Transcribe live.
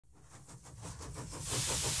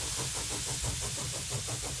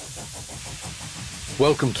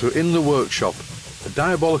Welcome to In the Workshop, a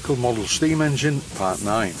Diabolical model steam engine, part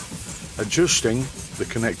 9. Adjusting the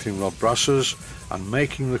connecting rod brasses and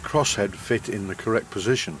making the crosshead fit in the correct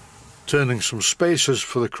position. Turning some spacers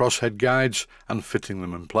for the crosshead guides and fitting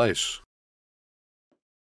them in place.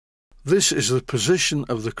 This is the position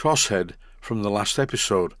of the crosshead from the last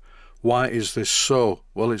episode. Why is this so?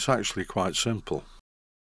 Well, it's actually quite simple.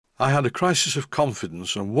 I had a crisis of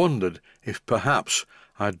confidence and wondered if perhaps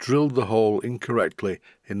I drilled the hole incorrectly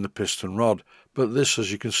in the piston rod, but this,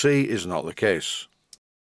 as you can see, is not the case.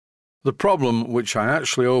 The problem which I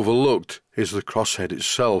actually overlooked is the crosshead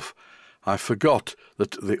itself. I forgot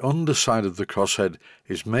that the underside of the crosshead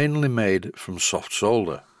is mainly made from soft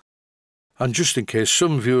solder. And just in case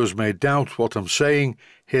some viewers may doubt what I'm saying,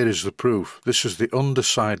 here is the proof. This is the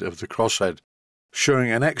underside of the crosshead,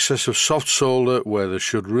 showing an excess of soft solder where there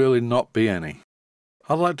should really not be any.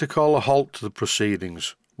 I'd like to call a halt to the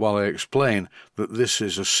proceedings while I explain that this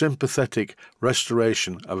is a sympathetic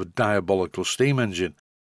restoration of a diabolical steam engine,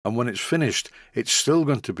 and when it's finished it's still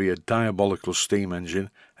going to be a diabolical steam engine,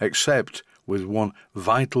 except with one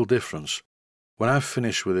vital difference. When I've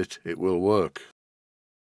finished with it, it will work.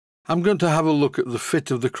 I'm going to have a look at the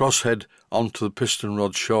fit of the crosshead onto the piston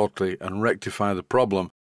rod shortly and rectify the problem.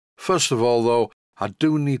 First of all though, I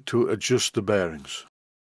do need to adjust the bearings.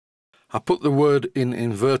 I put the word in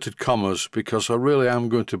inverted commas because I really am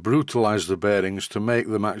going to brutalise the bearings to make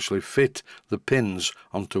them actually fit the pins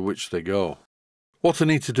onto which they go. What I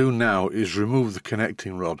need to do now is remove the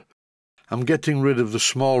connecting rod. I'm getting rid of the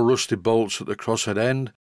small rusty bolts at the crosshead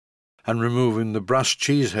end and removing the brass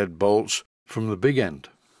cheesehead bolts from the big end.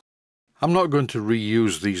 I'm not going to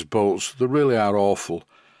reuse these bolts, they really are awful.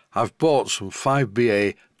 I've bought some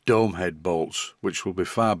 5BA dome head bolts, which will be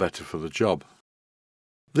far better for the job.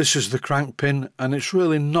 This is the crank pin, and it's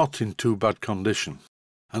really not in too bad condition,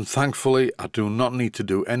 and thankfully I do not need to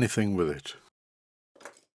do anything with it.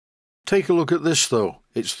 Take a look at this though.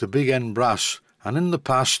 It's the big end brass, and in the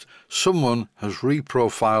past someone has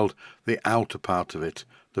reprofiled the outer part of it,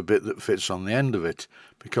 the bit that fits on the end of it,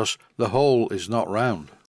 because the hole is not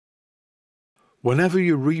round. Whenever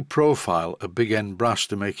you reprofile a big end brass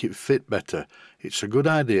to make it fit better, it's a good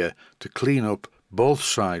idea to clean up both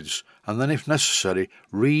sides and then, if necessary,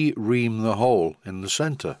 re-ream the hole in the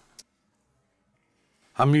centre.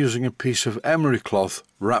 I'm using a piece of emery cloth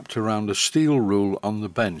wrapped around a steel rule on the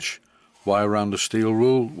bench. Why around a steel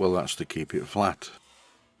rule? Well, that's to keep it flat.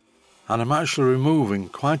 And I'm actually removing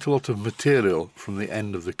quite a lot of material from the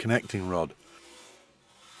end of the connecting rod.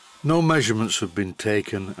 No measurements have been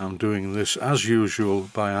taken. I'm doing this as usual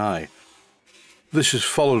by eye. This is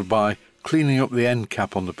followed by cleaning up the end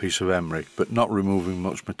cap on the piece of emery, but not removing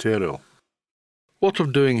much material. What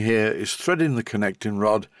I'm doing here is threading the connecting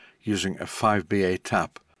rod using a 5BA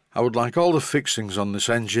tap. I would like all the fixings on this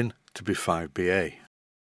engine to be 5BA,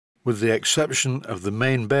 with the exception of the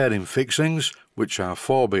main bearing fixings, which are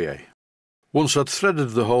 4BA. Once I've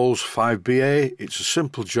threaded the holes 5BA, it's a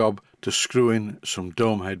simple job to screw in some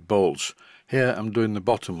dome head bolts. Here I'm doing the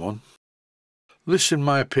bottom one. This, in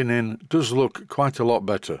my opinion, does look quite a lot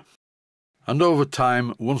better. And over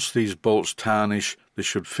time, once these bolts tarnish, they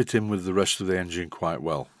should fit in with the rest of the engine quite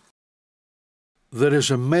well. There is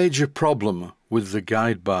a major problem with the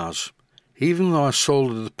guide bars. Even though I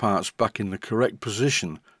soldered the parts back in the correct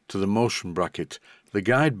position to the motion bracket, the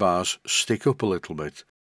guide bars stick up a little bit.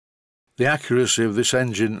 The accuracy of this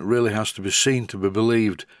engine really has to be seen to be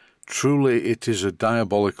believed. Truly, it is a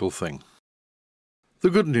diabolical thing. The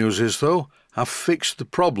good news is, though, I've fixed the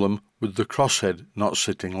problem with the crosshead not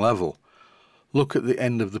sitting level. Look at the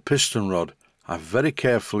end of the piston rod. I've very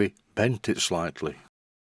carefully bent it slightly.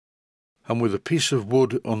 And with a piece of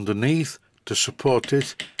wood underneath to support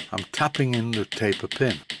it, I'm tapping in the taper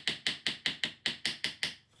pin.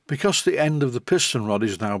 Because the end of the piston rod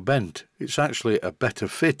is now bent, it's actually a better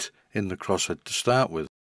fit in the crosshead to start with.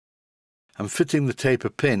 And fitting the taper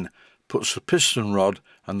pin puts the piston rod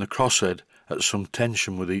and the crosshead at some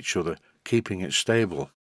tension with each other, keeping it stable.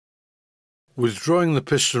 Withdrawing the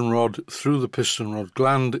piston rod through the piston rod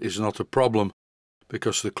gland is not a problem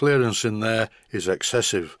because the clearance in there is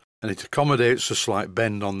excessive and it accommodates a slight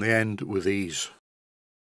bend on the end with ease.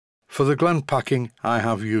 For the gland packing, I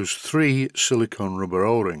have used 3 silicone rubber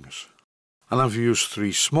O-rings, and I've used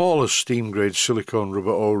 3 smaller steam grade silicone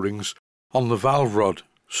rubber O-rings on the valve rod,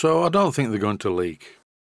 so I don't think they're going to leak.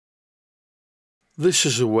 This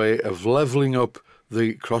is a way of levelling up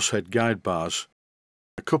the crosshead guide bars.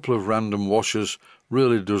 A couple of random washers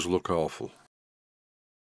really does look awful.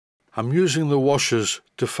 I'm using the washers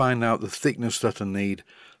to find out the thickness that I need,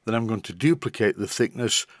 then I'm going to duplicate the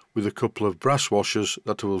thickness with a couple of brass washers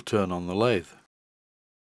that I will turn on the lathe.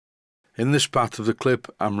 In this part of the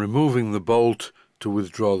clip I'm removing the bolt to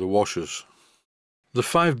withdraw the washers. The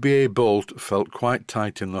 5BA bolt felt quite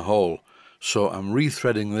tight in the hole, so I'm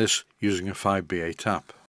rethreading this using a 5BA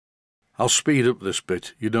tap. I'll speed up this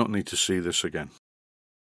bit, you don't need to see this again.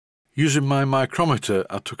 Using my micrometer,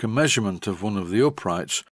 I took a measurement of one of the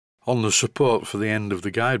uprights on the support for the end of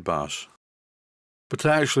the guide bars. But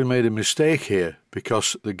I actually made a mistake here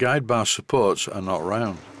because the guide bar supports are not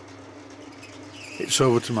round. It's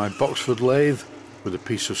over to my Boxford lathe with a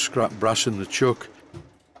piece of scrap brass in the chuck.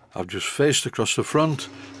 I've just faced across the front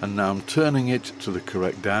and now I'm turning it to the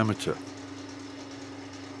correct diameter.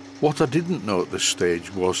 What I didn't know at this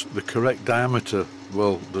stage was the correct diameter.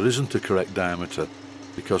 Well, there isn't a correct diameter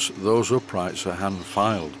because those uprights are hand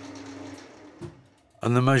filed.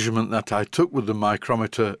 And the measurement that I took with the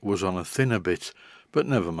micrometer was on a thinner bit, but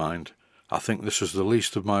never mind, I think this is the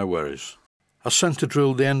least of my worries. I centre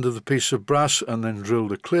drilled the end of the piece of brass and then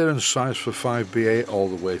drilled a clearance size for 5BA all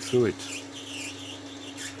the way through it.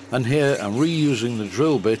 And here I'm reusing the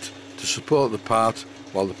drill bit to support the part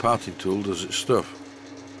while the parting tool does its stuff.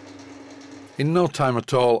 In no time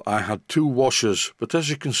at all I had two washers, but as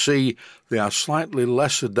you can see they are slightly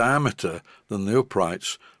lesser diameter than the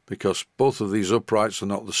uprights because both of these uprights are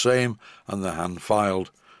not the same and they're hand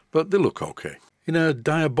filed, but they look okay, in a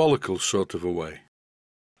diabolical sort of a way.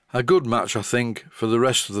 A good match, I think, for the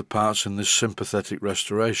rest of the parts in this sympathetic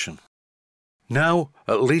restoration. Now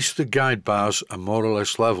at least the guide bars are more or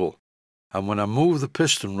less level, and when I move the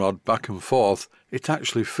piston rod back and forth it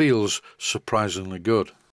actually feels surprisingly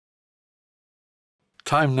good.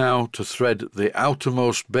 Time now to thread the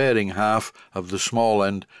outermost bearing half of the small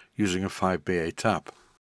end using a 5BA tap.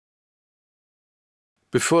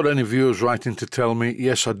 Before any viewers write in to tell me,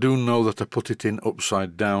 yes, I do know that I put it in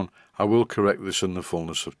upside down, I will correct this in the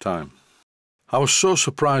fullness of time. I was so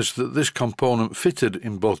surprised that this component fitted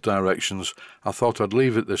in both directions, I thought I'd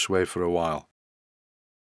leave it this way for a while.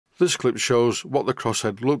 This clip shows what the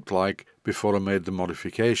crosshead looked like before I made the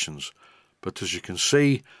modifications, but as you can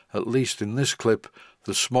see, at least in this clip,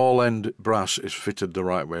 the small end brass is fitted the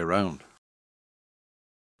right way round.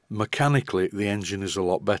 Mechanically, the engine is a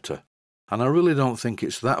lot better, and I really don't think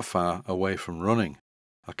it's that far away from running.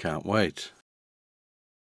 I can't wait.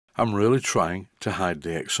 I'm really trying to hide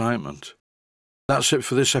the excitement. That's it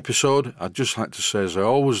for this episode. I'd just like to say, as I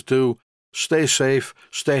always do, stay safe,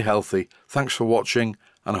 stay healthy, thanks for watching,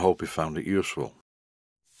 and I hope you found it useful.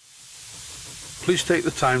 Please take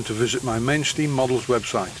the time to visit my Mainsteam Models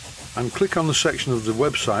website and click on the section of the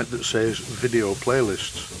website that says Video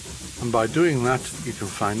Playlists. And by doing that, you can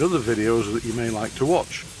find other videos that you may like to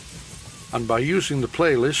watch. And by using the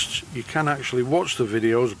playlists, you can actually watch the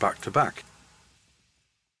videos back to back.